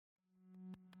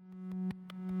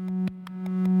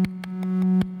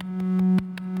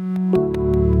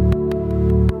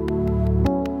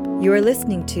You are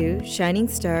listening to Shining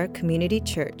Star Community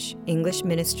Church English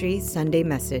Ministry Sunday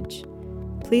Message.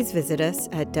 Please visit us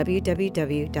at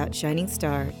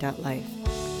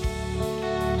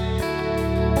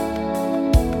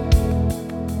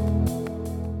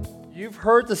www.shiningstar.life. You've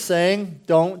heard the saying,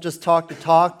 don't just talk the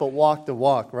talk, but walk the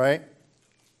walk, right?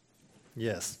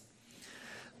 Yes.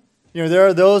 You know, there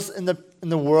are those in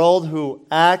the world who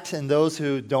act and those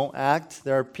who don't act.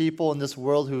 There are people in this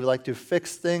world who like to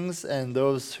fix things and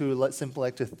those who simply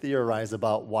like to theorize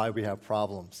about why we have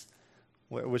problems.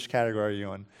 Which category are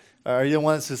you in? Are you the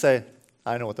ones who say,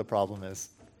 I know what the problem is?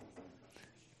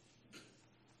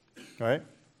 Right?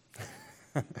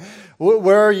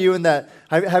 Where are you in that?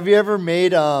 Have you ever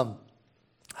made, are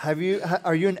you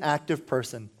an active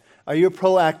person? Are you a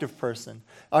proactive person?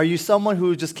 Are you someone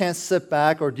who just can't sit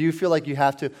back, or do you feel like you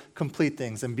have to complete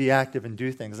things and be active and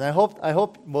do things? And I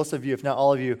hope most of you, if not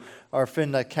all of you, are fit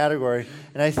in that category.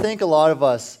 And I think a lot of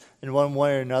us, in one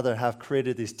way or another, have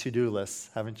created these to-do lists,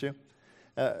 haven't you?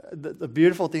 The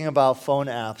beautiful thing about phone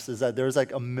apps is that there's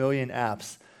like 1 million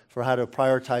apps for how to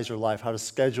prioritize your life, how to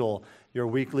schedule your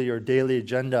weekly or daily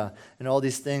agenda, and all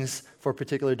these things for a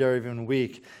particular day or even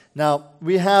week. Now,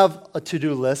 we have a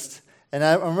to-do list. And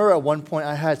I remember at one point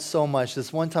I had so much.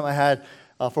 This one time I had,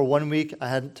 for 1 week, I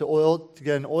had to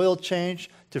get an oil change,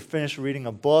 to finish reading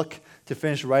a book, to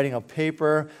finish writing a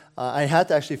paper. I had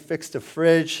to actually fix the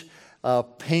fridge,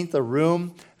 paint the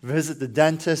room, visit the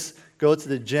dentist, go to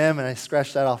the gym, and I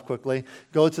scratched that off quickly,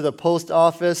 go to the post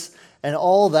office, and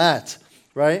all that,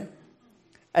 right?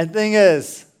 And the thing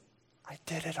is, I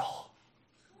did it all.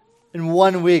 In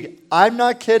 1 week. I'm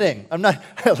not kidding. I'm not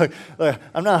look,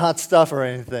 I'm not hot stuff or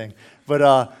anything.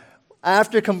 But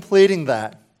after completing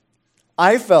that,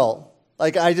 I felt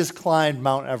like I just climbed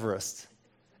Mount Everest.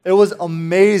 It was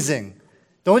amazing.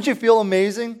 Don't you feel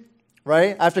amazing,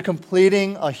 right? After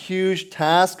completing a huge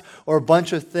task or a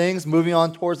bunch of things, moving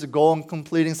on towards the goal and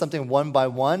completing something one by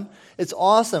one, it's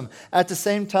awesome. At the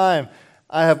same time,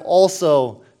 I have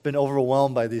also been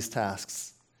overwhelmed by these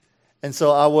tasks. And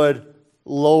so I would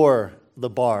lower the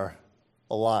bar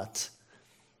a lot.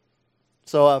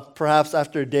 So perhaps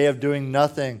after a day of doing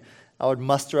nothing, I would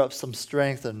muster up some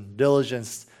strength and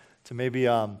diligence to maybe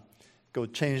go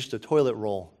change the toilet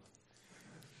roll.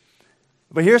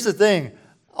 But here's the thing.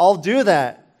 I'll do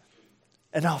that,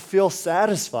 and I'll feel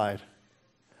satisfied.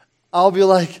 I'll be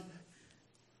like,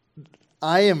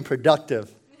 I am productive.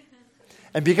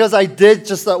 And because I did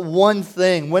just that one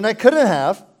thing, when I couldn't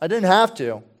have, I didn't have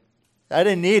to. I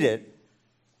didn't need it,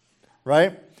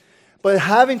 right? But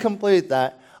having completed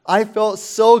that, I felt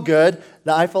so good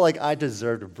that I felt like I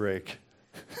deserved a break.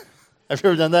 Have you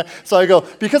ever done that? So I go,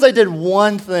 because I did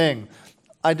one thing,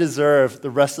 I deserve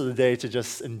the rest of the day to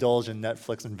just indulge in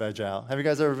Netflix and veg out. Have you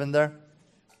guys ever been there?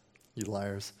 You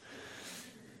liars.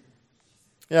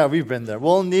 Yeah, we've been there.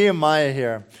 Well, Nehemiah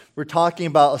here, we're talking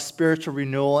about a spiritual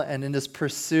renewal, and in this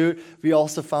pursuit, we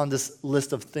also found this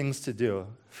list of things to do,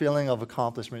 feeling of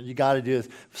accomplishment. You got to do this.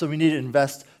 So we need to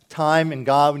invest time in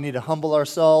God. We need to humble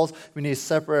ourselves. We need to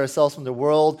separate ourselves from the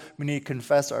world. We need to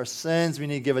confess our sins. We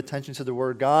need to give attention to the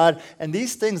Word of God. And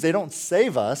these things, they don't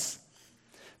save us,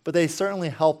 but they certainly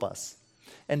help us.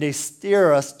 And they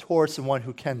steer us towards the one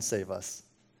who can save us.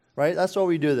 Right? That's why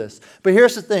we do this. But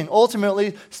here's the thing.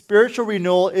 Ultimately, spiritual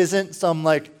renewal isn't some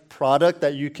product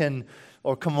that you can,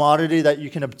 or commodity that you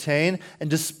can obtain. And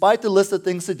despite the list of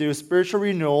things to do, spiritual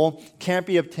renewal can't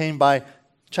be obtained by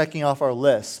checking off our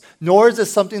list. Nor is it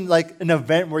something like an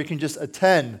event where you can just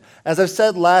attend. As I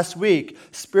said last week,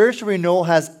 spiritual renewal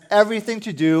has everything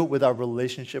to do with our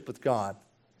relationship with God.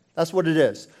 That's what it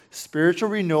is. Spiritual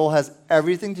renewal has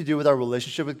everything to do with our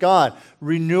relationship with God.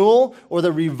 Renewal, or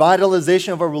the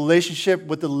revitalization of our relationship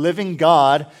with the living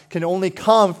God, can only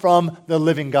come from the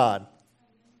living God.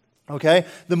 Okay?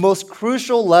 The most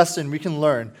crucial lesson we can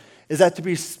learn is that to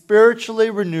be spiritually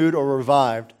renewed or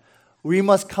revived, we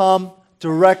must come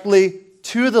directly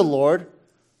to the Lord,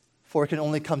 for it can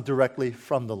only come directly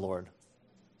from the Lord.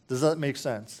 Does that make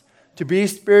sense? To be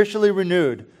spiritually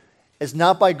renewed is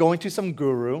not by going to some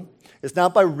guru. It's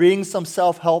not by reading some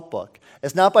self-help book.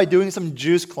 It's not by doing some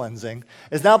juice cleansing.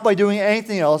 It's not by doing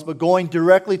anything else, but going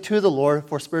directly to the Lord,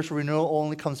 for spiritual renewal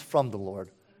only comes from the Lord.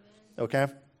 Okay?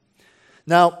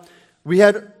 Now, we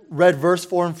had read verse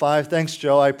 4 and 5. Thanks,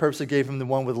 Joe. I purposely gave him the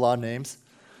one with a lot of names,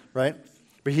 right?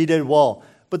 But he did well.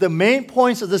 But the main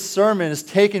points of this sermon is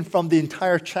taken from the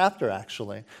entire chapter,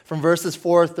 actually, from verses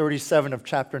 4-37 of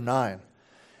chapter 9.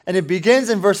 And it begins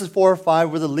in verses 4 or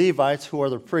 5 where the Levites, who are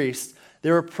the priests,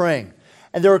 they were praying.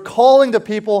 And they were calling the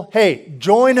people, hey,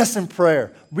 join us in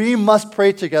prayer. We must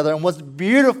pray together. And what's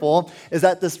beautiful is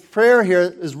that this prayer here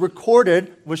is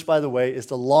recorded, which, by the way, is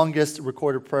the longest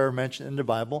recorded prayer mentioned in the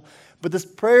Bible. But this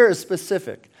prayer is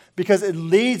specific because it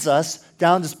leads us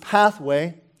down this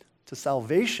pathway to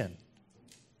salvation.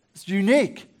 It's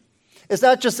unique. It's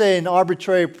not just an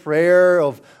arbitrary prayer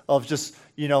of just,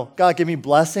 God, give me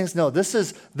blessings. No, this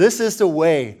is the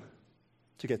way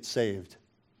to get saved.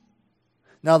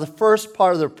 Now, the first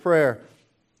part of the prayer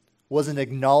was an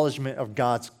acknowledgement of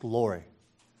God's glory.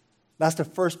 That's the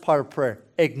first part of prayer,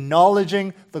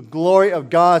 acknowledging the glory of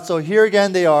God. So here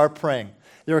again they are praying.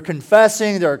 They were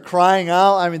confessing, they were crying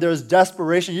out. I mean, there was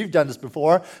desperation. You've done this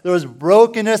before. There was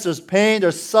brokenness, there's pain,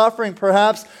 there's suffering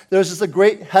perhaps. There's just a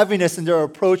great heaviness in their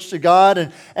approach to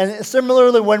God. And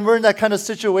similarly, when we're in that kind of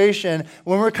situation,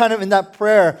 when we're kind of in that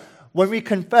prayer, when we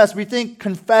confess, we think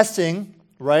confessing,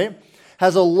 right,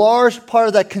 has a large part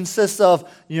of that consists of,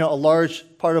 a large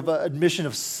part of admission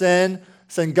of sin,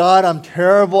 saying, God, I'm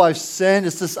terrible, I've sinned.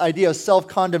 It's this idea of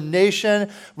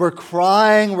self-condemnation. We're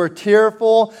crying, we're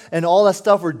tearful, and all that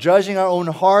stuff. We're judging our own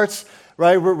hearts,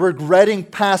 right? We're regretting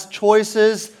past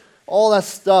choices, all that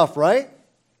stuff, right?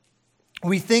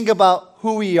 We think about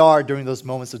who we are during those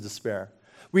moments of despair.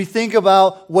 We think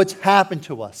about what's happened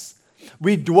to us.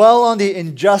 We dwell on the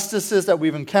injustices that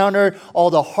we've encountered, all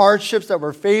the hardships that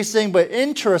we're facing, but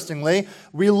interestingly,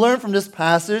 we learn from this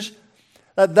passage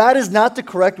that is not the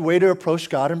correct way to approach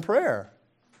God in prayer.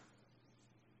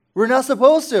 We're not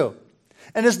supposed to.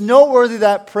 And it's noteworthy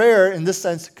that prayer, in this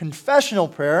sense, confessional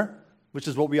prayer, which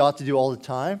is what we ought to do all the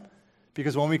time,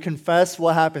 because when we confess,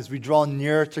 what happens? We draw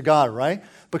near to God, right?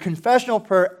 But confessional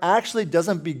prayer actually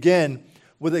doesn't begin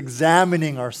with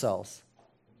examining ourselves.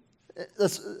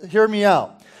 Hear me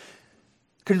out.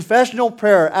 Confessional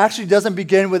prayer actually doesn't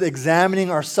begin with examining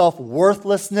our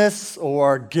self-worthlessness or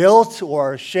our guilt or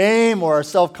our shame or our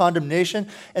self-condemnation.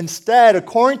 Instead,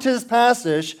 according to this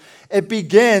passage,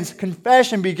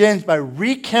 confession begins by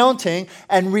recounting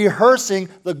and rehearsing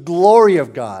the glory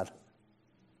of God.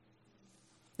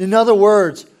 In other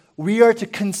words, we are to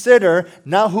consider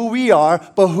not who we are,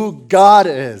 but who God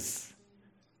is.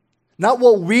 Not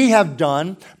what we have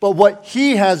done, but what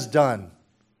He has done.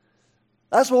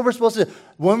 That's what we're supposed to do.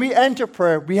 When we enter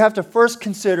prayer, we have to first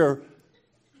consider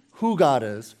who God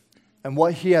is and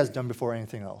what He has done before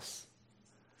anything else.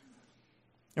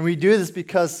 And we do this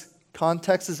because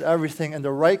context is everything, and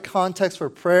the right context for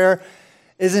prayer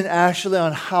isn't actually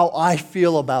on how I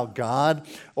feel about God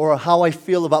or how I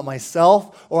feel about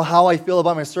myself or how I feel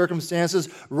about my circumstances.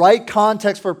 Right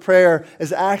context for prayer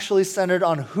is actually centered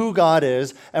on who God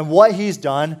is and what He's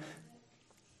done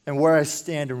and where I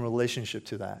stand in relationship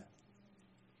to that.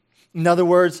 In other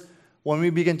words, when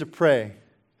we begin to pray,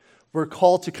 we're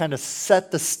called to kind of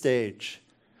set the stage.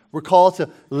 We're called to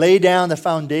lay down the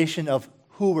foundation of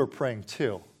who we're praying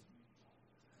to.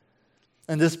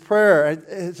 And this prayer,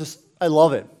 I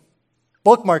love it.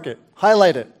 Bookmark it.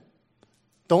 Highlight it.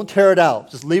 Don't tear it out.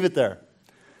 Just leave it there.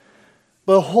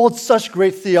 But it holds such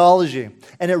great theology,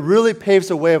 and it really paves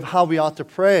the way of how we ought to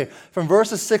pray. From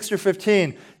verses 6 through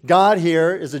 15, God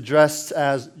here is addressed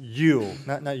as you.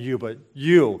 Not you, but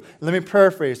you. Let me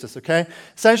paraphrase this, okay?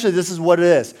 Essentially, this is what it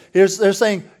is. They're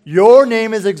saying, your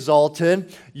name is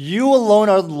exalted. You alone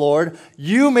are the Lord.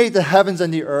 You made the heavens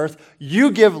and the earth. You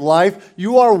give life.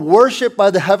 You are worshipped by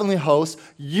the heavenly host.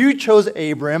 You chose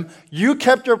Abram. You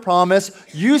kept your promise.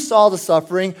 You saw the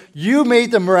suffering. You made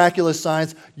the miraculous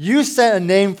signs. You set a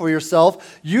name for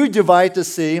yourself. You divide the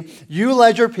sea. You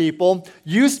led your people.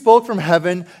 You spoke from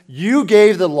heaven. You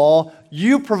gave the law.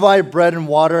 You provide bread and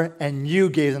water, and you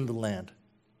gave them the land.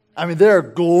 I mean, they're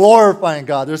glorifying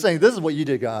God. They're saying, this is what you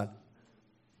did, God.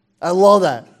 I love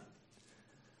that.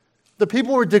 The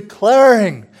people were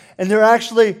declaring, and they're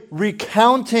actually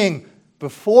recounting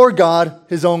before God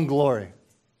His own glory.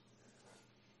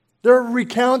 They're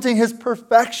recounting His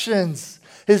perfections,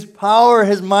 His power,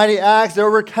 His mighty acts. They're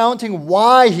recounting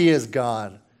why He is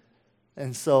God,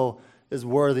 and so is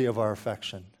worthy of our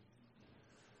affection.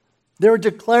 They were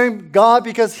declaring God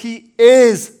because He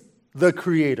is the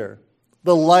Creator,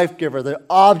 the life giver, the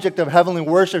object of heavenly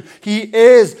worship. He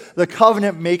is the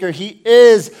covenant maker. He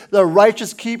is the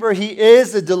righteous keeper. He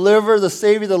is the deliverer, the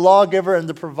savior, the lawgiver, and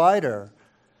the provider.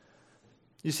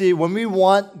 You see, when we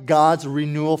want God's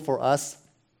renewal for us,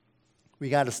 we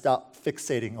got to stop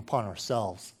fixating upon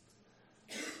ourselves.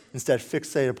 Instead,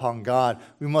 fixate upon God.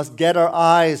 We must get our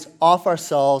eyes off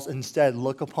ourselves and instead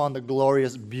look upon the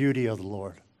glorious beauty of the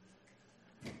Lord.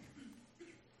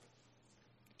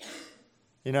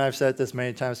 You know, I've said this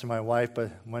many times to my wife,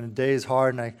 but when the day is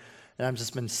hard and I've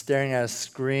just been staring at a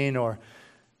screen or,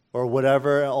 or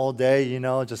whatever all day,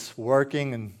 just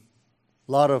working and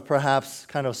a lot of perhaps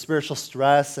kind of spiritual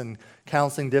stress and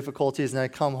counseling difficulties. And I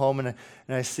come home and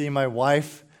I see my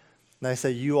wife and I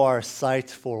say, you are a sight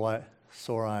for what?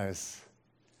 Sore eyes.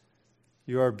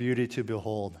 You are a beauty to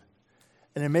behold.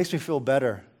 And it makes me feel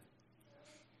better.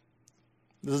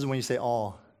 This is when you say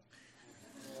all.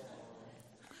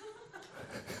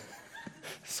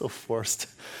 So forced.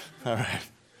 All right.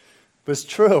 But it's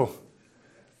true.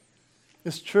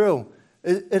 It's true.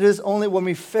 It is only when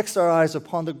we fix our eyes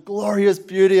upon the glorious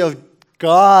beauty of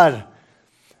God,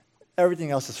 everything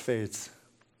else just fades.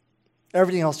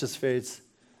 Everything else just fades.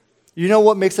 You know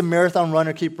what makes a marathon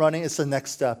runner keep running? It's the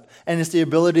next step. And it's the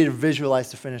ability to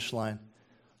visualize the finish line.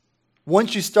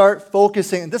 Once you start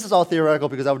focusing, and this is all theoretical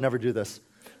because I would never do this,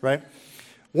 right?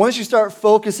 Once you start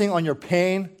focusing on your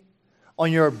pain,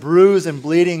 on your bruised and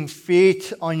bleeding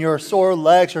feet, on your sore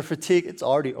legs or fatigue, it's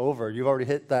already over. You've already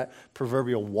hit that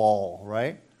proverbial wall,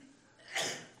 right?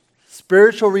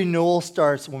 Spiritual renewal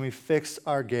starts when we fix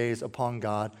our gaze upon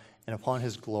God and upon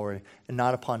His glory and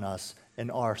not upon us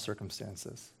and our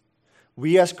circumstances.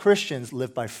 We as Christians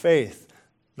live by faith,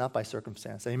 not by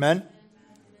circumstance. Amen?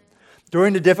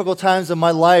 During the difficult times of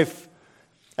my life,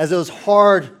 as it was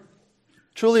hard,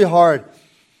 truly hard,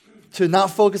 to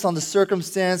not focus on the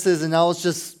circumstances, and I was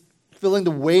just feeling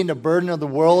the weight and the burden of the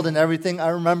world and everything. I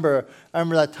remember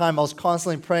that time I was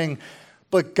constantly praying,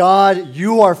 but God,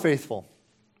 you are faithful.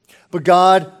 But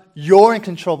God, you're in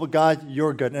control. But God,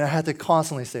 you're good. And I had to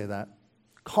constantly say that.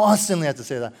 Constantly had to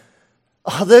say that.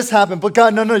 Oh, this happened, but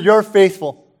God, no, you're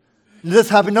faithful. This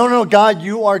happened, no, God,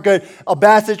 you are good. A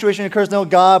bad situation occurs, no,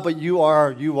 God, but you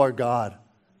are God.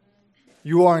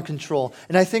 You are in control.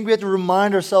 And I think we have to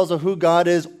remind ourselves of who God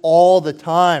is all the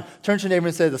time. Turn to your neighbor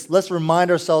and say this. Let's remind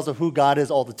ourselves of who God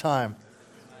is all the time.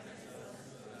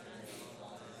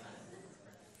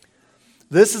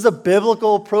 This is a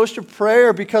biblical approach to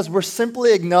prayer because we're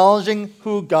simply acknowledging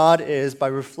who God is by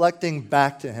reflecting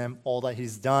back to Him all that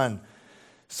He's done.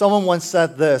 Someone once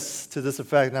said this to this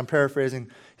effect, and I'm paraphrasing.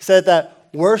 He said that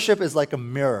worship is like a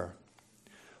mirror.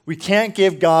 We can't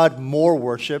give God more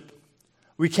worship.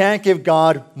 We can't give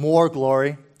God more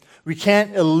glory. We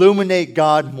can't illuminate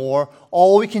God more.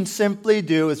 All we can simply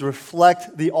do is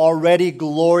reflect the already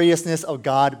gloriousness of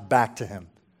God back to Him.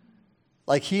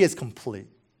 Like He is complete.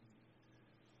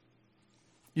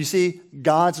 You see,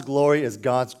 God's glory is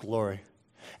God's glory.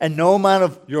 And no amount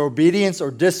of your obedience or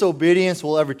disobedience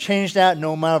will ever change that.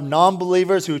 No amount of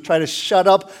non-believers who try to shut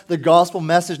up the gospel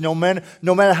message, no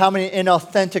matter how many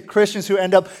inauthentic Christians who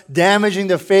end up damaging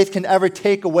their faith can ever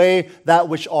take away that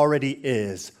which already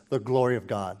is the glory of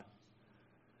God.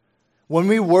 When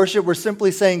we worship, we're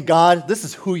simply saying, God, this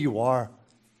is who you are.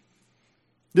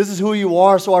 This is who you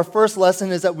are. So our first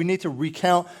lesson is that we need to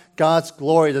recount God's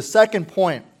glory. The second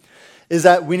point is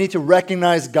that we need to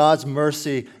recognize God's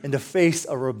mercy in the face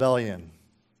of rebellion.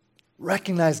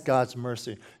 Recognize God's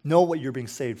mercy. Know what you're being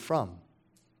saved from.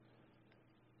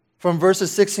 From verses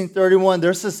 16-31,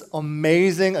 there's this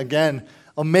amazing,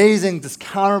 this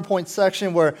counterpoint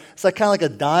section where it's like kind of like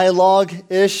a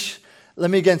dialogue-ish. Let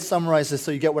me again summarize this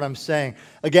so you get what I'm saying.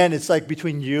 Again, it's like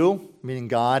between you, meaning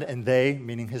God, and they,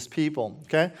 meaning His people.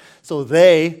 Okay? So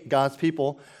they, God's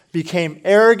people, became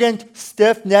arrogant,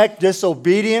 stiff-necked,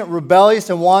 disobedient, rebellious,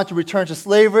 and wanted to return to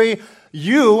slavery.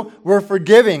 You were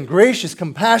forgiving, gracious,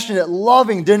 compassionate,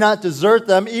 loving, did not desert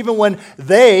them, even when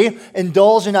they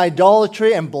indulged in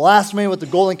idolatry and blasphemy with the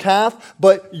golden calf.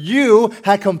 But you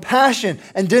had compassion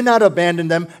and did not abandon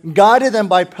them, guided them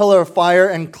by pillar of fire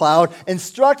and cloud,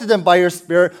 instructed them by your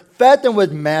Spirit, fed them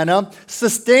with manna,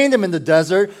 sustained them in the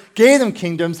desert, gave them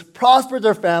kingdoms, prospered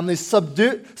their families,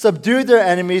 subdued their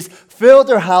enemies, filled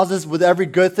their houses with every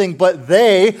good thing. But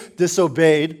they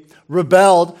disobeyed,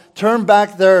 rebelled, turned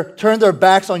their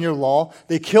backs on your law.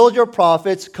 They killed your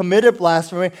prophets, committed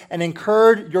blasphemy, and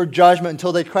incurred your judgment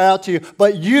until they cried out to you.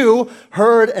 But you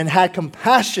heard and had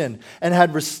compassion and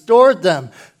had restored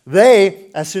them.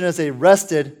 They, as soon as they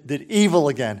rested, did evil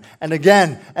again and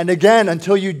again and again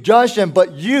until you judged them.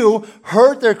 But you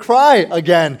heard their cry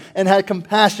again and had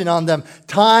compassion on them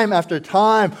time after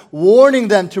time, warning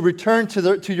them to return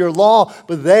to your law.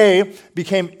 But they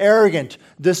became arrogant,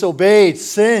 disobeyed,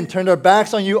 sinned, turned their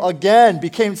backs on you again,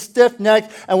 became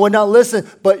stiff-necked and would not listen.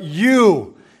 But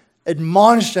you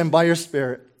admonished them by your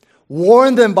Spirit,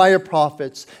 warned them by your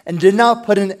prophets, and did not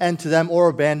put an end to them or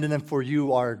abandon them, for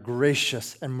you are a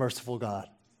gracious and merciful God.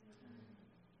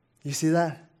 You see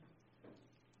that?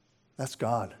 That's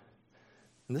God.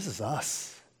 And this is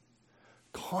us.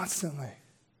 Constantly.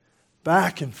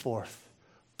 Back and forth.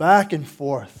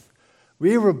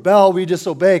 We rebel, we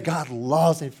disobey. God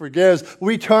loves and forgives.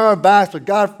 We turn our backs, but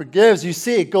God forgives. You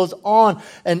see, it goes on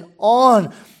and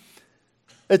on.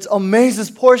 It's amazing.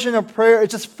 This portion of prayer, it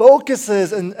just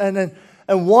focuses and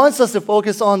wants us to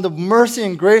focus on the mercy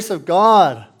and grace of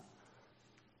God.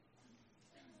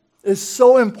 It's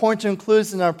so important to include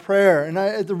this in our prayer.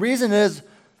 And the reason is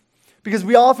because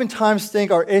we oftentimes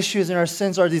think our issues and our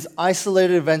sins are these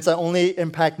isolated events that only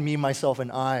impact me, myself,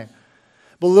 and I.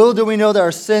 But little do we know that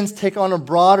our sins take on a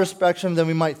broader spectrum than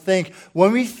we might think.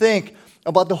 When we think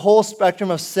about the whole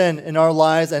spectrum of sin in our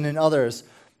lives and in others,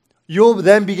 you'll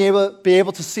then be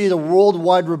able to see the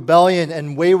worldwide rebellion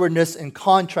and waywardness in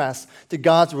contrast to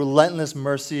God's relentless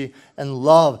mercy and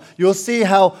love. You'll see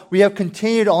how we have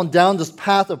continued on down this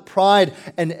path of pride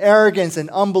and arrogance and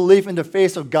unbelief in the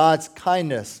face of God's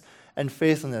kindness and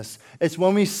faithfulness. It's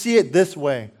when we see it this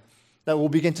way that we'll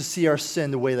begin to see our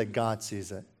sin the way that God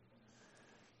sees it.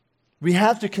 We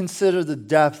have to consider the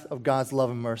depth of God's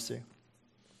love and mercy,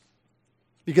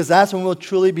 because that's when we'll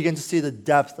truly begin to see the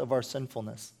depth of our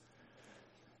sinfulness.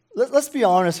 Let's be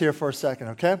honest here for a second,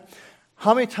 okay?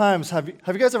 How many times have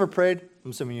you guys ever prayed? I'm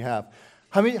assuming you have.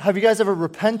 Have you guys ever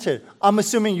repented? I'm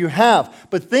assuming you have.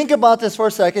 But think about this for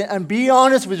a second and be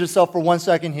honest with yourself for 1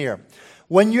 second here.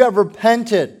 When you have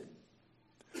repented,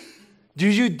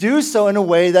 did you do so in a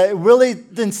way that it really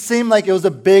didn't seem like it was a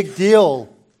big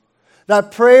deal?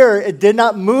 That prayer, it did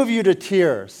not move you to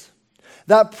tears.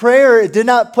 That prayer, it did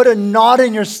not put a knot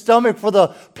in your stomach for the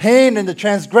pain and the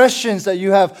transgressions that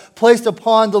you have placed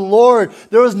upon the Lord.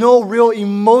 There was no real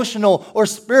emotional or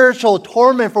spiritual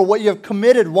torment for what you have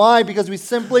committed. Why? Because we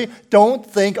simply don't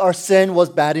think our sin was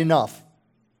bad enough.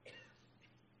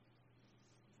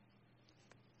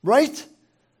 Right?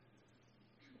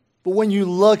 But when you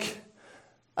look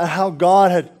at how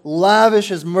God had lavished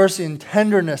His mercy and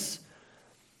tenderness,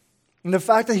 and the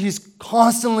fact that He's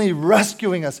constantly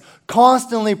rescuing us,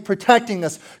 constantly protecting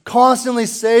us, constantly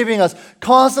saving us,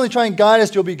 constantly trying to guide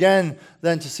us, you'll begin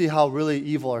then to see how really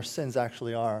evil our sins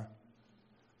actually are.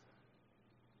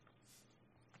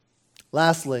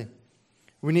 Lastly,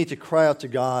 we need to cry out to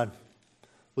God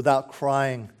without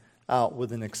crying out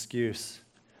with an excuse.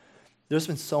 There's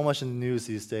been so much in the news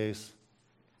these days.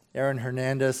 Aaron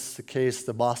Hernandez, the case,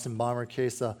 the Boston bomber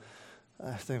case,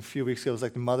 I think a few weeks ago, it was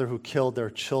like the mother who killed their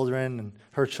children and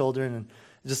her children. And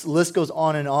just the list goes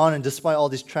on. And despite all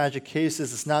these tragic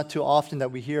cases, it's not too often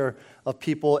that we hear of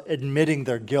people admitting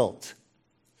their guilt.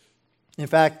 In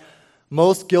fact,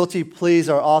 most guilty pleas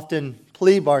are often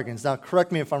plea bargains. Now,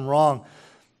 correct me if I'm wrong,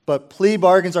 but plea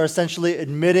bargains are essentially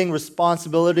admitting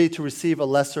responsibility to receive a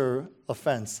lesser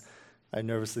offense. I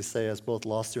nervously say, as both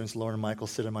law students, Lauren and Michael,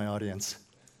 sit in my audience.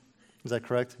 Is that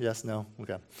correct? Yes? No?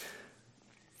 Okay.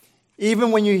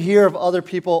 Even when you hear of other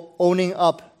people owning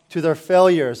up to their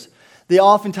failures, they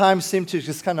oftentimes seem to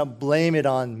just kind of blame it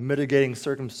on mitigating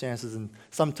circumstances. And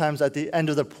sometimes at the end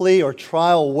of the plea or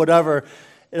trial, whatever,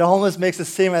 it almost makes it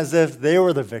seem as if they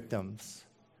were the victims.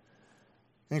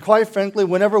 And quite frankly,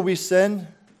 whenever we sin,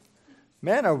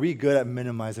 man, are we good at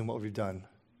minimizing what we've done.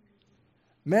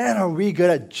 Man, are we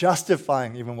good at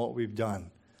justifying even what we've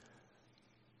done.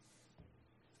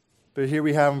 But here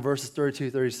we have in verses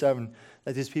 32, 37,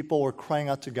 that these people were crying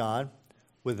out to God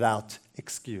without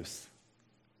excuse.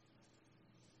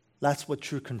 That's what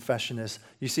true confession is.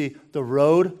 You see, the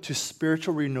road to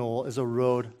spiritual renewal is a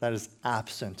road that is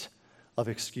absent of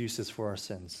excuses for our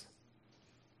sins.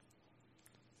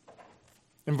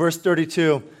 In verse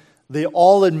 32, they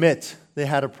all admit they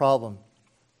had a problem.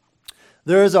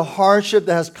 There is a hardship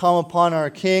that has come upon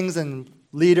our kings and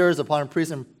leaders, upon our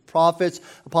priests and prophets,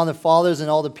 upon the fathers and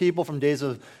all the people from days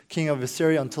of king of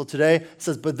Assyria until today. It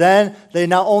says, but then they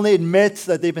not only admit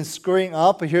that they've been screwing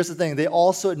up, but here's the thing, they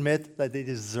also admit that they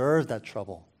deserve that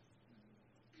trouble.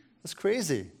 That's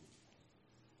crazy.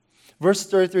 Verse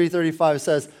 33, 35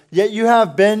 says, yet you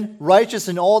have been righteous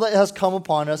in all that has come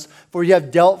upon us, for you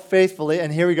have dealt faithfully.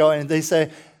 And here we go, and they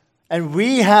say, and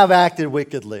we have acted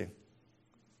wickedly.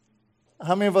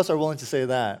 How many of us are willing to say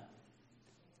that?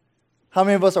 How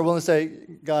many of us are willing to say,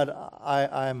 God,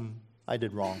 I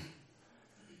did wrong?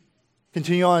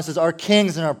 Continue on, it says, our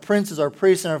kings and our princes, our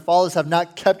priests and our fathers have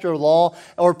not kept your law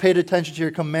or paid attention to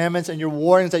your commandments and your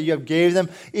warnings that you have gave them,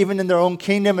 even in their own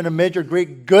kingdom and amid your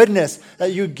great goodness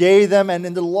that you gave them and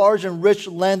in the large and rich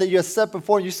land that you have set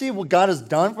before. You see what God has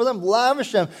done for them?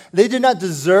 Lavish them. They did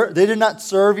not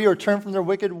serve you or turn from their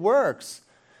wicked works.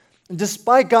 And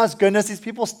despite God's goodness, these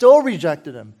people still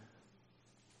rejected Him.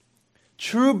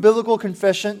 True biblical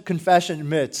confession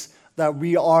admits that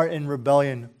we are in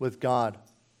rebellion with God.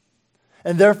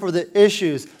 And therefore the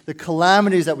issues, the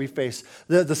calamities that we face,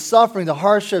 the suffering, the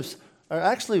hardships are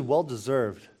actually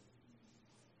well-deserved.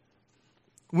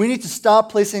 We need to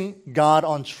stop placing God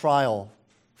on trial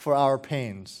for our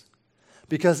pains,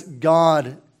 because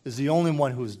God is the only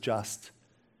one who is just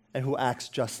and who acts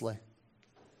justly.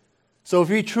 So if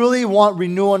we truly want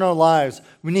renewal in our lives,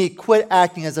 we need to quit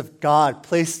acting as if God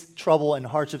placed trouble and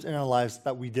hardships in our lives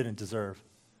that we didn't deserve.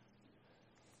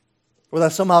 Or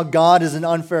that somehow God is an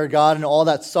unfair God and all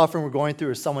that suffering we're going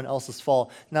through is someone else's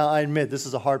fault. Now, I admit this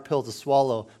is a hard pill to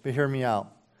swallow, but hear me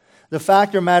out. The fact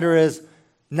of the matter is,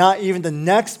 not even the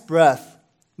next breath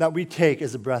that we take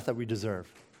is the breath that we deserve.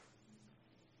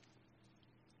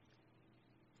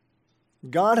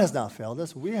 God has not failed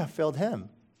us. We have failed Him.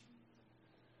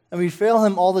 And we fail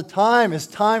Him all the time. It's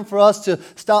time for us to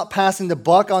stop passing the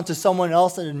buck on to someone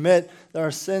else and admit that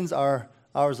our sins are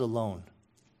ours alone.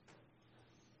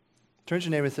 Turn to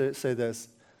your neighbor and say this.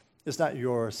 It's not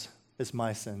yours. It's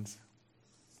my sins.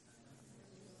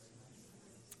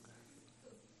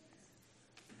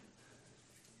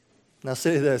 Now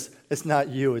say this. It's not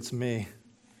you. It's me.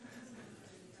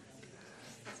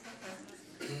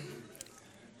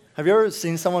 Have you ever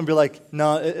seen someone be like,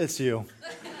 no, it's you?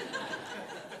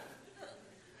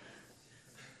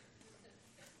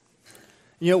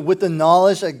 You know, with the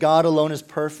knowledge that God alone is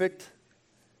perfect,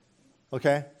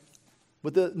 okay?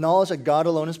 With the knowledge that God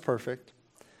alone is perfect,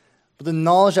 with the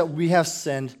knowledge that we have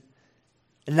sinned,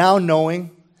 and now knowing,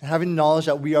 and having knowledge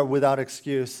that we are without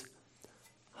excuse,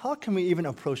 how can we even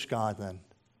approach God then?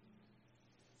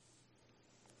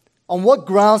 On what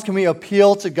grounds can we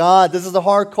appeal to God? This is a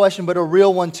hard question, but a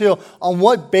real one too. On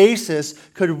what basis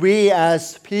could we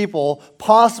as people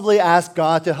possibly ask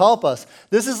God to help us?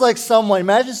 This is like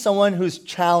imagine someone who's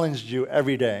challenged you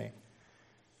every day.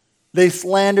 They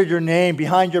slandered your name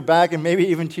behind your back and maybe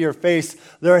even to your face.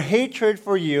 Their hatred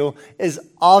for you is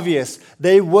obvious.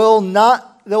 They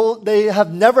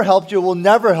have never helped you, will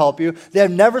never help you. They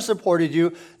have never supported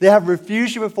you. They have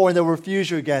refused you before and they'll refuse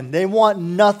you again. They want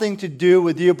nothing to do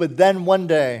with you, but then one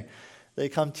day they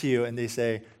come to you and they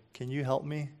say, can you help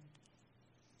me?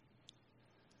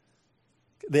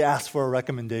 They ask for a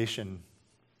recommendation.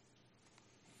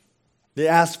 They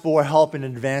ask for help and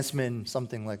advancement in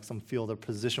something like some field or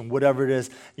position, whatever it is.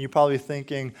 And you're probably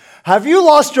thinking, have you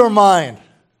lost your mind?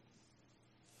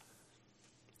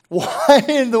 Why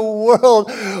in the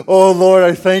world? Oh, Lord,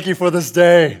 I thank you for this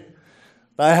day.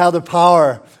 I have the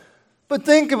power. But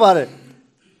think about it.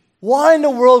 Why in the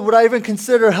world would I even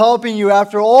consider helping you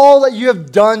after all that you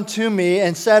have done to me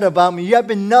and said about me? You have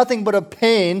been nothing but a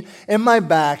pain in my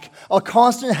back, a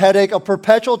constant headache, a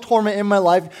perpetual torment in my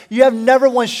life. You have never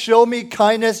once shown me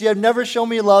kindness. You have never shown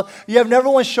me love. You have never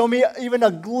once shown me even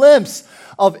a glimpse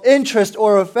of interest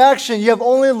or affection. You have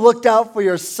only looked out for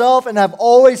yourself and have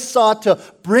always sought to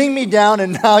bring me down,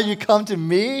 and now you come to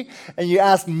me and you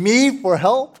ask me for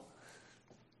help?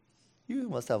 You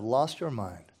must have lost your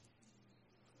mind.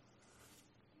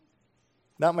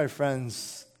 That, my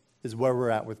friends, is where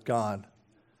we're at with God.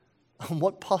 On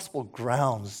what possible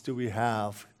grounds do we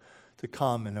have to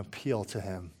come and appeal to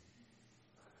Him?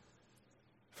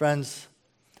 Friends,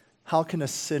 how can a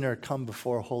sinner come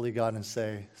before a holy God and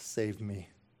say, save me?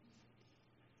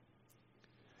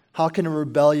 How can a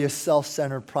rebellious,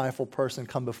 self-centered, prideful person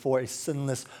come before a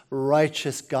sinless,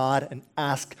 righteous God and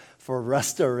ask for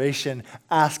restoration,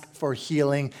 ask for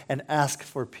healing, and ask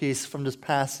for peace? From this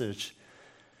passage,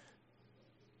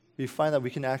 we find that we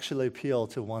can actually appeal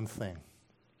to one thing.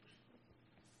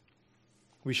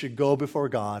 We should go before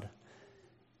God,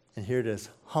 and here it is,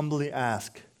 humbly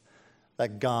ask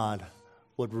that God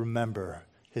would remember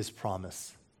His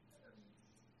promise.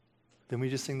 Didn't we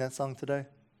just sing that song today?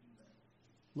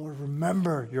 Lord,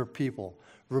 remember your people.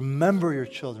 Remember your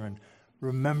children.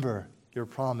 Remember your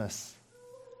promise.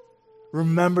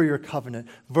 Remember your covenant.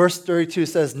 Verse 32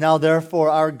 says, now therefore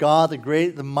our God, the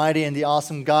great, the mighty, and the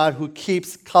awesome God who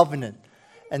keeps covenant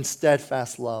and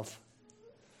steadfast love.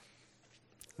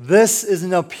 This is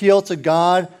an appeal to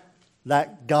God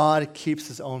that God keeps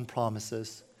His own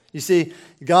promises. You see,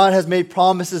 God has made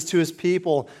promises to His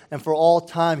people, and for all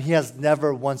time He has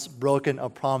never once broken a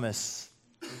promise.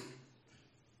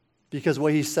 Because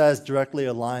what He says directly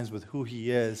aligns with who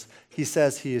He is. He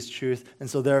says He is truth, and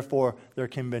so therefore there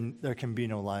can be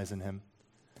no lies in Him.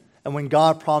 And when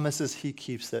God promises, He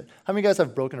keeps it. How many of you guys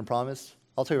have broken a promise?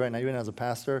 I'll tell you right now, even as a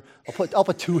pastor, I'll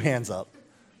put two hands up.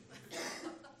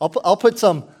 I'll put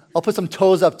some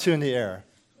toes up too in the air.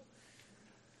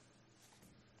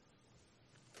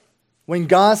 When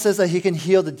God says that He can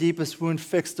heal the deepest wound,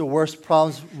 fix the worst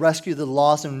problems, rescue the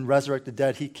lost, and resurrect the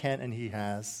dead, He can and He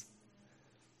has.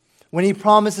 When he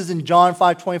promises in John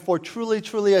 5:24, truly,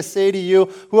 truly, I say to you,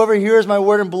 whoever hears my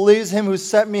word and believes him who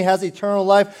sent me has eternal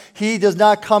life. He does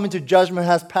not come into judgment,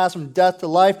 has passed from death to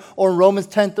life. Or in Romans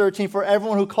 10:13, for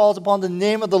everyone who calls upon the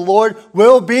name of the Lord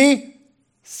will be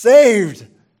saved.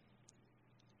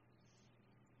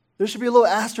 There should be a little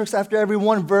asterisk after every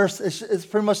one verse. It's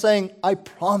pretty much saying, I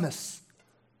promise.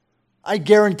 I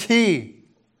guarantee.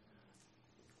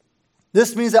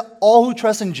 This means that all who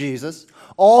trust in Jesus,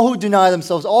 all who deny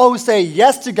themselves, all who say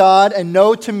yes to God and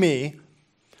no to me,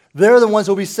 they're the ones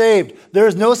who will be saved. There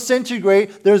is no sin too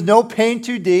great. There is no pain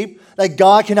too deep that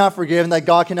God cannot forgive and that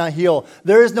God cannot heal.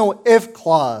 There is no if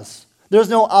clause. There's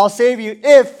no I'll save you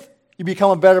if you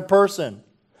become a better person.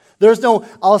 There's no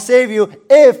I'll save you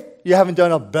if you haven't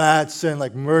done a bad sin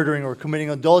like murdering or committing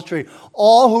adultery.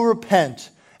 All who repent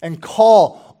and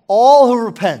call, all who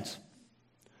repent,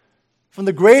 from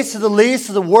the greatest to the least,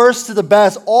 to the worst to the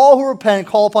best, all who repent and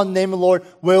call upon the name of the Lord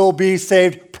will be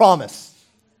saved. Promise.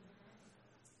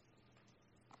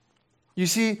 You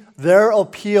see, their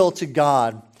appeal to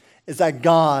God is that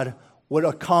God would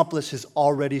accomplish his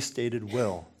already stated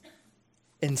will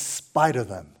in spite of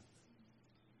them.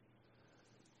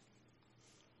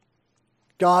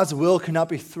 God's will cannot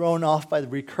be thrown off by the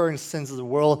recurring sins of the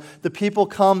world. The people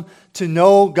come to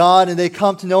know God, and they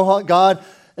come to know God,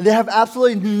 and they have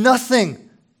absolutely nothing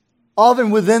of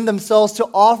and within themselves to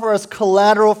offer as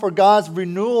collateral for God's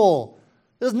renewal.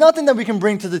 There's nothing that we can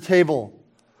bring to the table.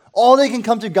 All they can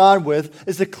come to God with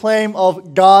is the claim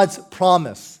of God's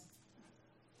promise.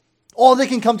 All they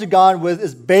can come to God with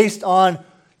is based on,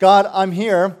 God, I'm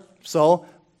here, so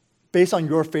based on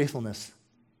your faithfulness.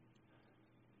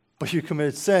 But you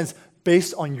committed sins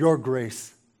based on your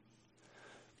grace.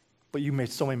 But you made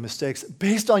so many mistakes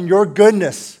based on your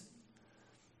goodness.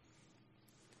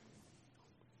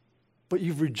 But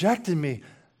you've rejected me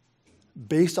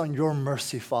based on your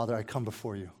mercy, Father, I come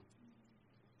before you.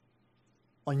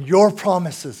 On your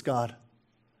promises, God,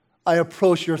 I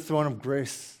approach your throne of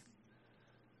grace.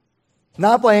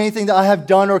 Not by anything that I have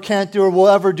done or can't do or will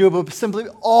ever do, but simply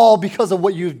all because of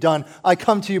what you've done. I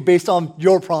come to you based on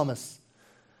your promise.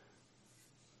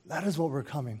 That is what we're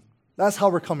coming. That's how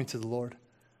we're coming to the Lord.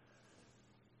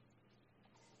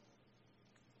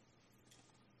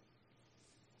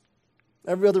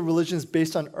 Every other religion is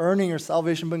based on earning your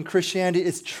salvation, but in Christianity,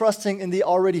 it's trusting in the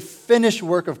already finished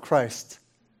work of Christ.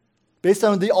 Based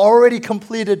on the already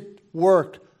completed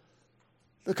work,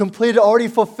 the completed, already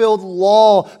fulfilled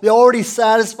law, the already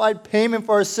satisfied payment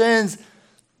for our sins.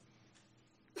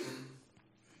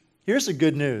 Here's the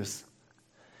good news.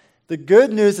 The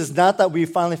good news is not that we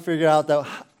finally figured out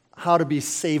how to be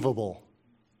savable,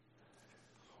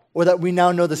 or that we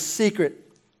now know the secret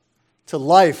to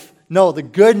life. No, the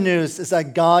good news is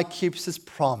that God keeps his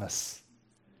promise.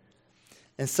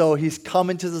 And so he's come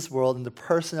into this world in the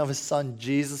person of his son,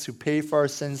 Jesus, who paid for our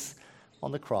sins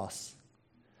on the cross.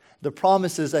 The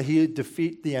promise is that he would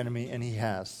defeat the enemy, and he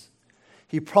has.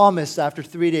 He promised after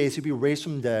 3 days he'd be raised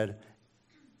from the dead,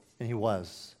 and he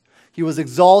was. He was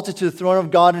exalted to the throne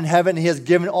of God in heaven, and he has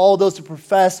given all those who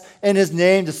profess in his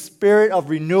name the spirit of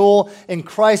renewal. In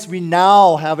Christ, we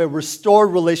now have a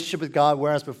restored relationship with God,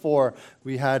 whereas before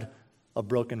we had a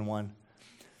broken one.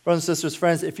 Brothers and sisters,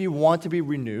 friends, if you want to be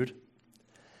renewed,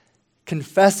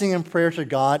 confessing in prayer to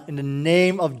God in the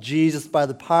name of Jesus by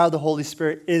the power of the Holy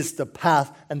Spirit is the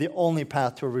path and the only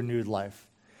path to a renewed life.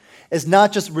 It's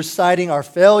not just reciting our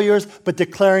failures, but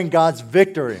declaring God's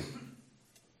victory.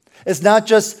 It's not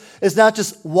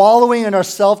just wallowing in our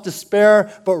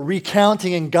self-despair, but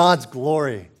recounting in God's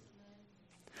glory.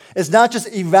 It's not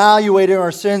just evaluating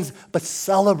our sins, but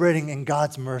celebrating in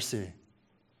God's mercy.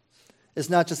 It's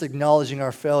not just acknowledging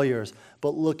our failures,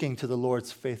 but looking to the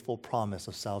Lord's faithful promise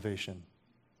of salvation.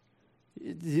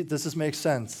 Does this make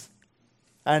sense?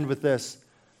 And with this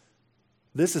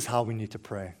is how we need to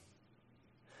pray.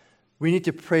 We need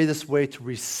to pray this way to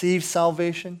receive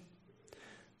salvation,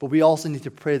 but we also need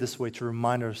to pray this way to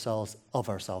remind ourselves of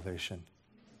our salvation.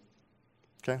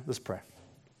 Okay, let's pray.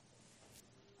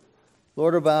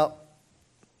 Lord, about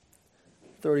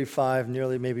 35,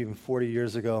 nearly maybe even 40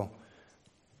 years ago,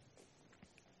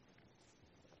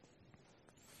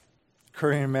 a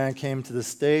Korean man came to the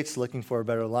States looking for a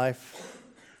better life,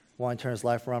 wanted to turn his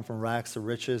life around from rags to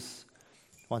riches,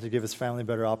 wanted to give his family a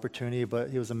better opportunity,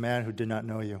 but he was a man who did not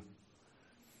know you.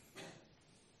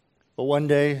 But one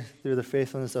day, through the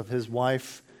faithfulness of his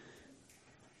wife,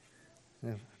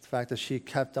 and the fact that she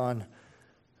kept on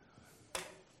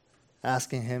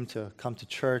asking him to come to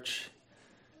church,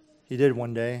 he did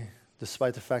one day,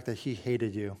 despite the fact that he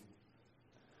hated you.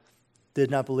 Did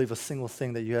not believe a single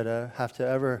thing that you had to have to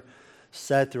ever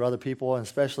said through other people, and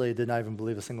especially did not even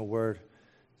believe a single word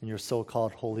in your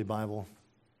so-called Holy Bible.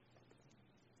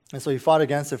 And so he fought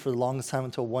against it for the longest time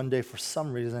until one day, for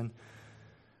some reason,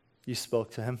 you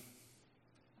spoke to him.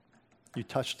 You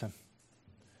touched him.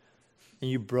 And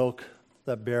you broke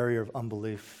that barrier of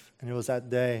unbelief. And it was that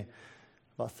day,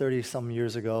 about 30-some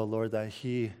years ago, Lord, that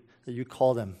you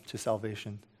called him to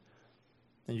salvation.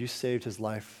 And you saved his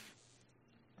life.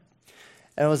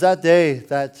 And it was that day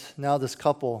that now this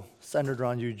couple, centered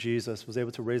around you, Jesus, was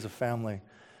able to raise a family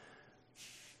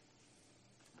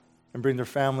and bring their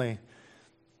family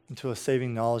into a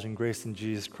saving knowledge and grace in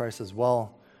Jesus Christ as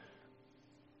well.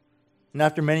 And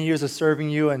after many years of serving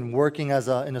you and working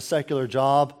in a secular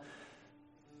job,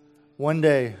 one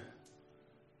day,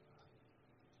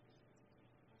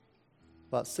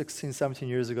 about 16, 17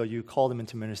 years ago, you called him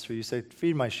into ministry. You said,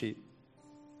 feed my sheep.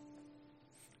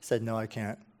 He said, no, I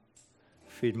can't.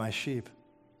 Feed my sheep.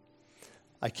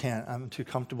 I can't. I'm too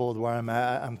comfortable with where I'm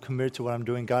at. I'm committed to what I'm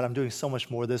doing. God, I'm doing so much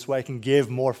more this way. I can give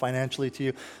more financially to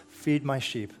you. Feed my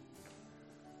sheep.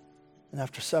 And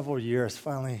after several years,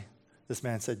 finally, this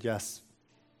man said yes.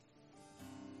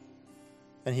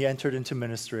 And he entered into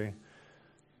ministry,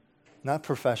 not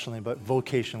professionally, but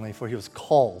vocationally, for he was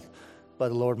called by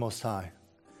the Lord Most High.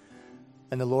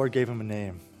 And the Lord gave him a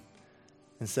name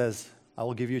and says, I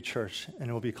will give you a church, and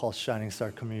it will be called Shining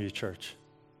Star Community Church.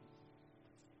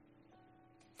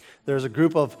 There's a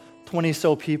group of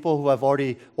 20-so people who have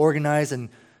already organized and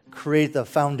created the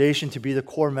foundation to be the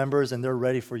core members, and they're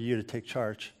ready for you to take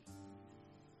charge.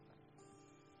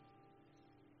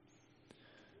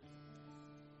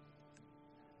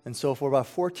 And so for about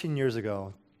 14 years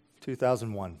ago,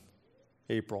 2001,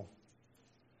 April,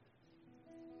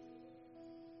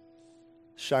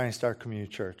 Shining Star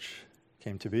Community Church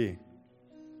came to be.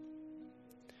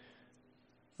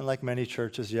 And like many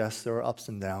churches, yes, there were ups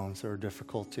and downs, there were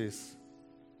difficulties.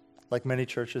 Like many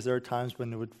churches, there are times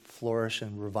when it would flourish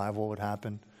and revival would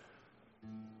happen.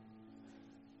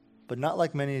 But not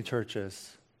like many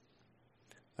churches,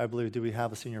 I believe, do we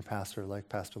have a senior pastor like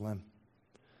Pastor Lim.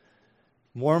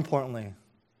 More importantly,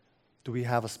 do we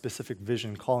have a specific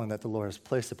vision calling that the Lord has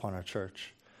placed upon our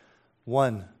church?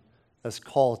 One that's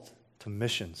called to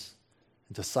missions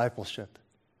and discipleship.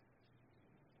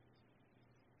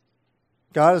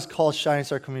 God has called Shining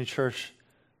Star Community Church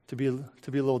to be a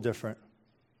little different.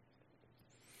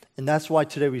 And that's why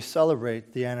today we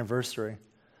celebrate the anniversary,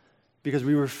 because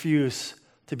we refuse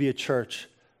to be a church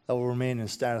that will remain in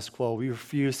status quo. We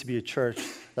refuse to be a church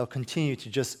that will continue to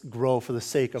just grow for the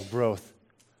sake of growth.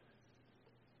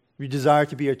 We desire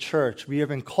to be a church. We have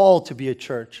been called to be a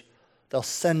church that will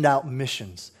send out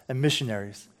missions and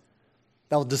missionaries,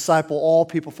 that will disciple all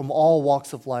people from all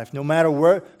walks of life, no matter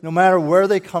where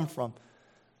they come from,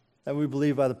 that we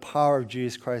believe by the power of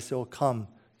Jesus Christ they will come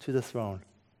to the throne.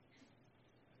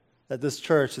 That this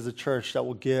church is a church that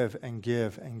will give and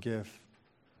give and give,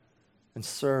 and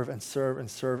serve and serve and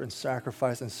serve and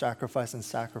sacrifice and sacrifice and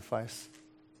sacrifice.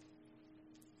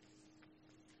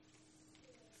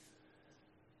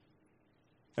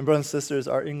 And brothers and sisters,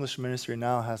 our English ministry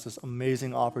now has this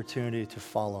amazing opportunity to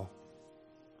follow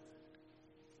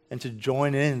and to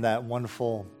join in that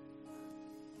wonderful,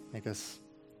 I guess,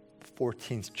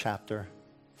 14th chapter,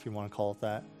 if you want to call it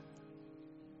that.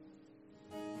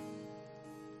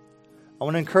 I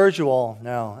want to encourage you all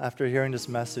now, after hearing this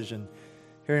message and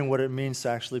hearing what it means to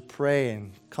actually pray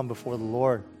and come before the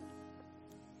Lord,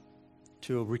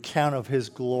 to recount of His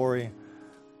glory,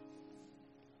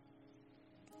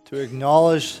 to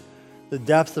acknowledge the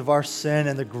depth of our sin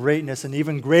and the greatness and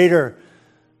even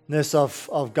greaterness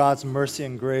of God's mercy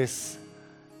and grace,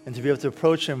 and to be able to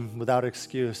approach Him without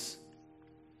excuse.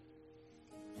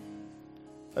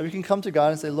 That we can come to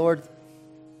God and say, Lord,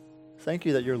 thank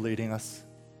you that you're leading us.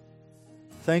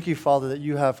 Thank you, Father, that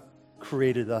you have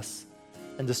created us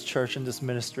in this church, in this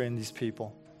ministry, and these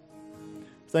people.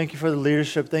 Thank you for the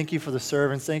leadership. Thank you for the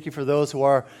servants. Thank you for those who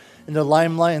are in the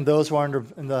limelight and those who are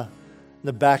in the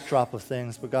backdrop of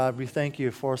things. But God, we thank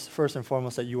you first and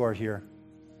foremost that you are here.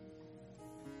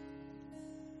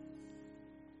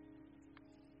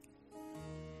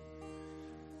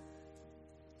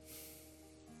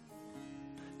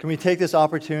 Can we take this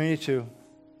opportunity to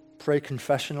pray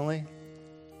confessionally?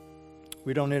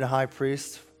 We don't need a high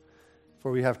priest,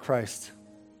 for we have Christ.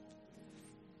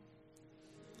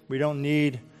 We don't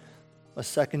need a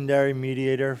secondary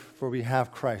mediator, for we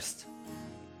have Christ.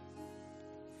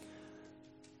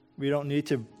 We don't need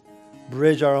to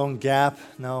bridge our own gap.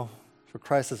 No, for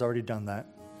Christ has already done that.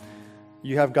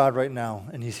 You have God right now,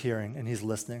 and He's hearing, and He's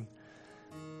listening.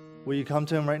 Will you come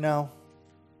to Him right now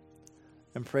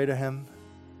and pray to Him?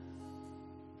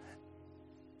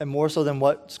 And more so than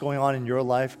what's going on in your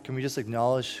life, can we just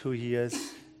acknowledge who he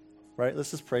is? Right?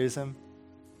 Let's just praise him.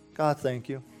 God, thank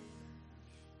you.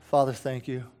 Father, thank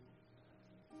you.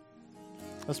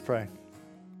 Let's pray.